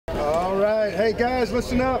Hey guys,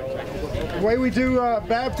 listen up. The way we do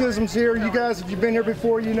baptisms here, you guys, if you've been here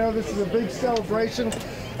before, you know this is a big celebration.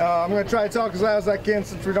 I'm going to try to talk as loud as I can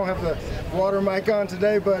since we don't have the water mic on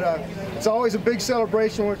today, but it's always a big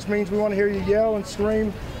celebration, which means we want to hear you yell and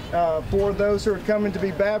scream for those who are coming to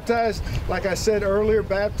be baptized. Like I said earlier,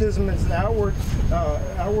 baptism is an outward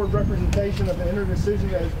representation of the inner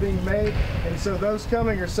decision that is being made, and so those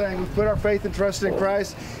coming are saying we put our faith and trust in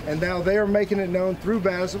Christ, and now they are making it known through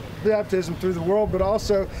baptism through the world, but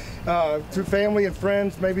also through family and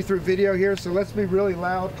friends, maybe through video here. So let's be really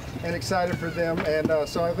loud and excited for them. And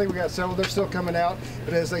so I think we got several. They're still coming out,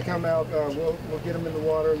 but as they come out, we'll get them in the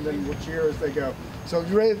water, and then we'll cheer as they go. So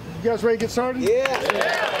you ready? You guys ready to get started? Yeah.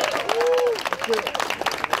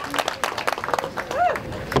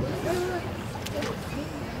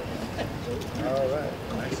 All right.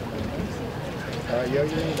 All right, yo,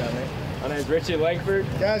 your name down, man. My name's Richie Langford.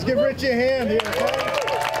 Guys, give Richie a hand here, okay?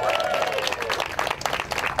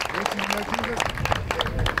 Richie, you know Jesus?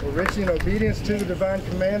 Well, Richie, in obedience to the divine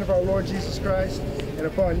command of our Lord Jesus Christ, and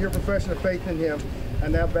upon your profession of faith in Him, I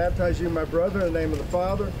now baptize you, my brother, in the name of the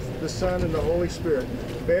Father, the Son, and the Holy Spirit,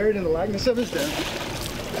 buried in the likeness of His death,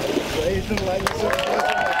 raised in the likeness of His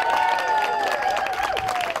resurrection.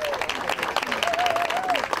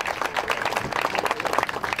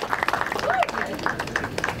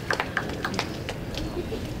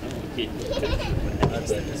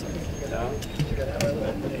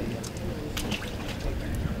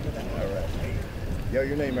 Yo,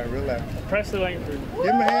 your name, man, real loud. Presley Langford. Give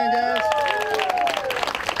him a hand, guys.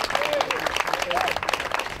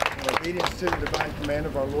 In obedience to the divine command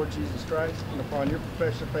of our Lord Jesus Christ, and upon your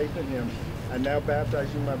profession of faith in Him, I now baptize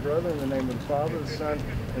you, my brother, in the name of the Father, the Son,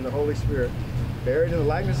 and the Holy Spirit, buried in the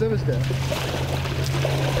likeness of His death,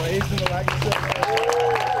 raised in the likeness of His death.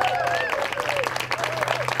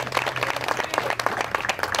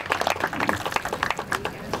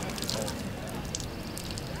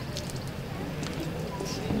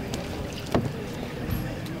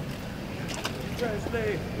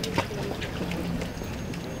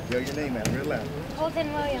 Yo, your name, man, real loud.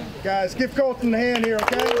 Colton Williams. Guys, give Colton a hand here,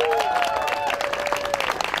 okay?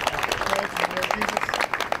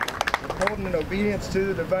 Colton, in obedience to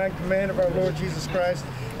the divine command of our Lord Jesus Christ,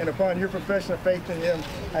 and upon your profession of faith in Him,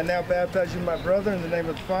 I now baptize you, my brother, in the name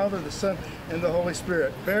of the Father, the Son, and the Holy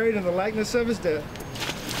Spirit, buried in the likeness of His death,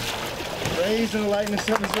 raised in the likeness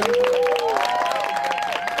of His resurrection.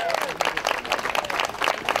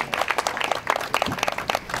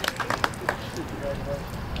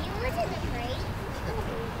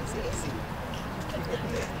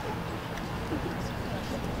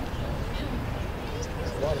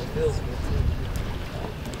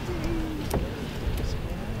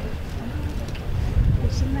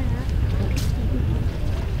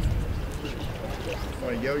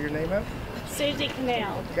 Want to yell your name out? Susie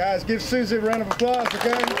Canal. Guys, give Susie a round of applause,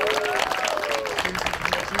 okay?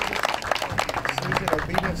 Susie, in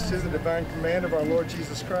obedience to the divine command of our Lord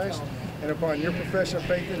Jesus Christ, and upon your profession of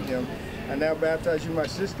faith in Him, I now baptize you, my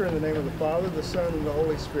sister, in the name of the Father, the Son, and the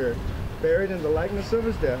Holy Spirit, buried in the likeness of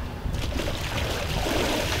His death,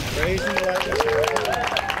 raised in the likeness of His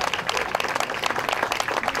death.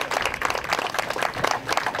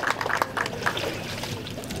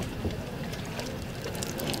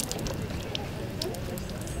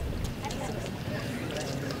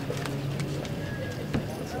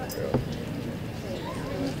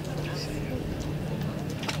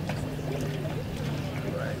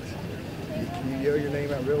 Can you yell your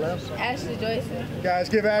name out real loud? Ashley Joyce. Guys,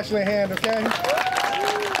 give Ashley a hand, okay?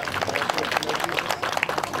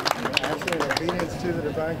 Ashley, in obedience to the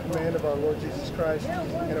divine command of our Lord Jesus Christ,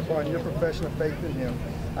 and upon your profession of faith in Him,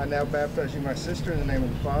 I now baptize you, my sister, in the name of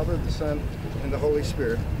the Father, the Son, and the Holy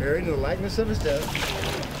Spirit, buried in the likeness of His death,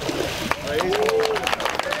 raised in the likeness of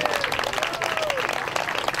His death.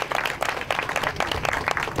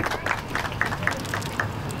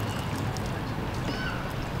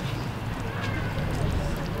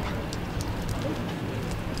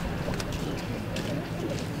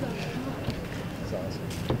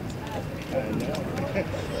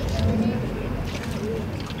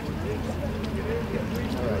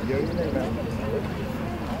 Alright, yo, your name out.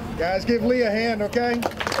 Guys, give Lee a hand, okay? Lee,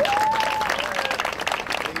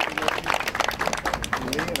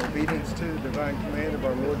 in obedience to the divine command of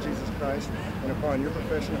our Lord Jesus Christ, and upon your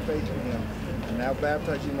profession of faith in Him, I now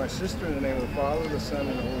baptize you, my sister, in the name of the Father, the Son,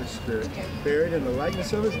 and the Holy Spirit, buried in the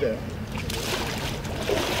likeness of His death,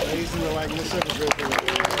 raised in the likeness of His resurrection.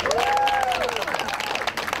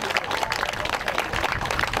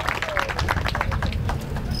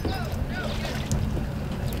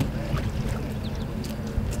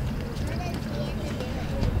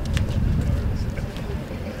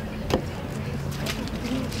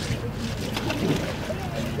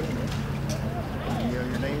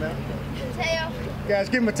 Guys,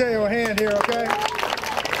 give Mateo a hand here, okay? In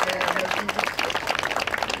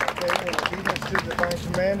obedience to the divine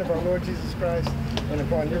command of our Lord Jesus Christ, and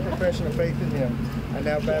upon your profession of faith in him, I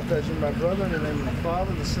now baptize you, my brother, in the name of the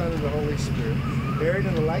Father, the Son, and the Holy Spirit, buried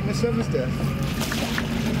in the likeness of his death,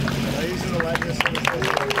 raised in the likeness of his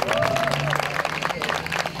resurrection.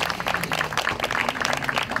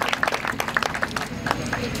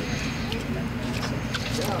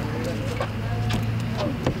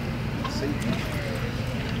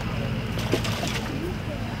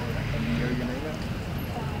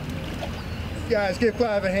 Guys, give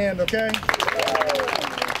Clive a hand, okay? To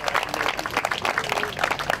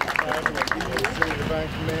the divine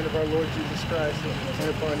command of our Lord Jesus Christ, and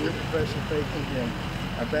upon your profession of faith in him,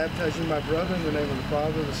 I baptize you, my brother, in the name of the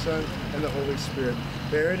Father, the Son, and the Holy Spirit,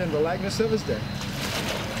 buried in the likeness of his death,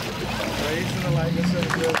 raised in the likeness of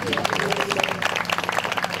his resurrection.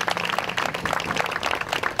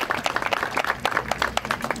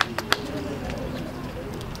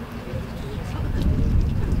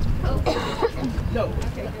 No.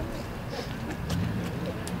 Okay.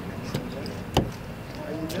 How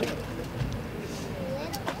you doing?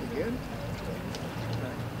 You good?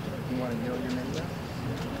 You want to yell your name now?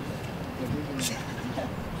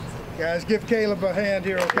 Guys, give Caleb a hand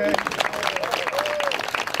here, okay?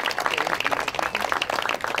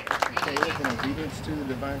 Caleb, in obedience to the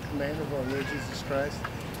divine command of our Lord Jesus Christ,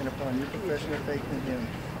 and upon your profession of faith in him,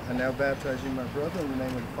 I now baptize you, my brother, in the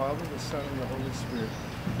name of the Father, the Son, and the Holy Spirit,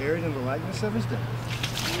 buried in the likeness of his death,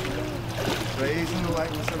 raised in the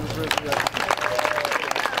likeness of his resurrection.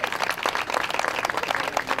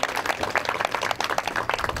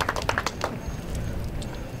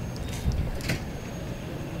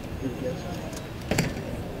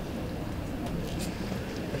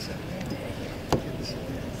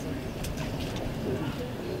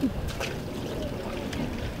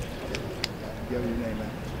 Your name out.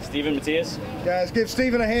 Stephen Matthias. Guys, give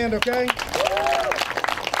Stephen a hand, okay?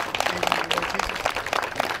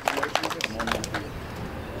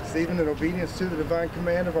 Stephen, in obedience to the divine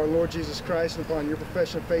command of our Lord Jesus Christ, and upon your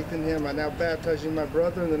profession of faith in him, I now baptize you, my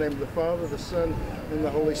brother, in the name of the Father, the Son, and the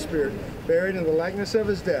Holy Spirit, buried in the likeness of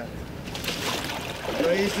his death,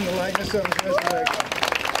 raised in the likeness of his resurrection.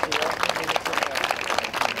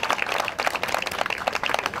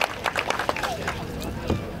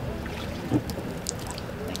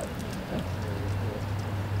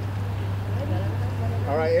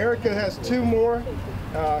 All right, Erica has two more,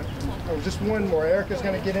 just one more. Erica's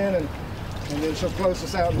going to get in and then she'll close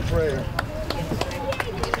us out in prayer.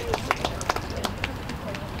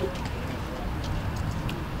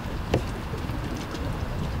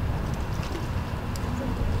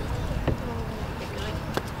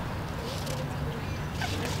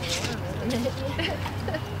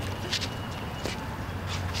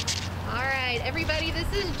 All right, everybody,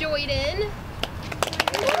 this is Joyden.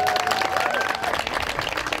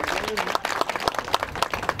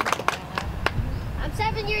 I'm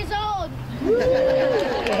 7 years old.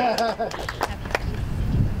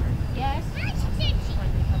 Yes.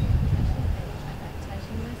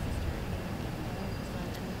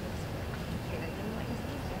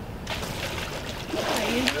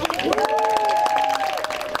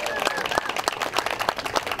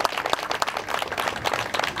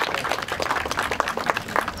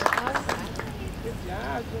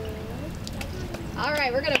 All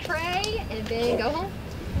right, we're going to pray and then go home.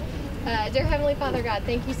 Dear Heavenly Father God,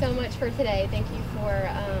 thank you so much for today. Thank you for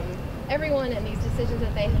everyone and these decisions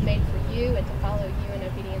that they have made for you and to follow you in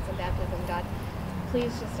obedience and baptism. God,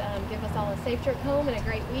 please just give us all a safe trip home and a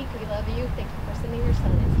great week. We love you. Thank you for sending your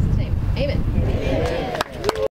son.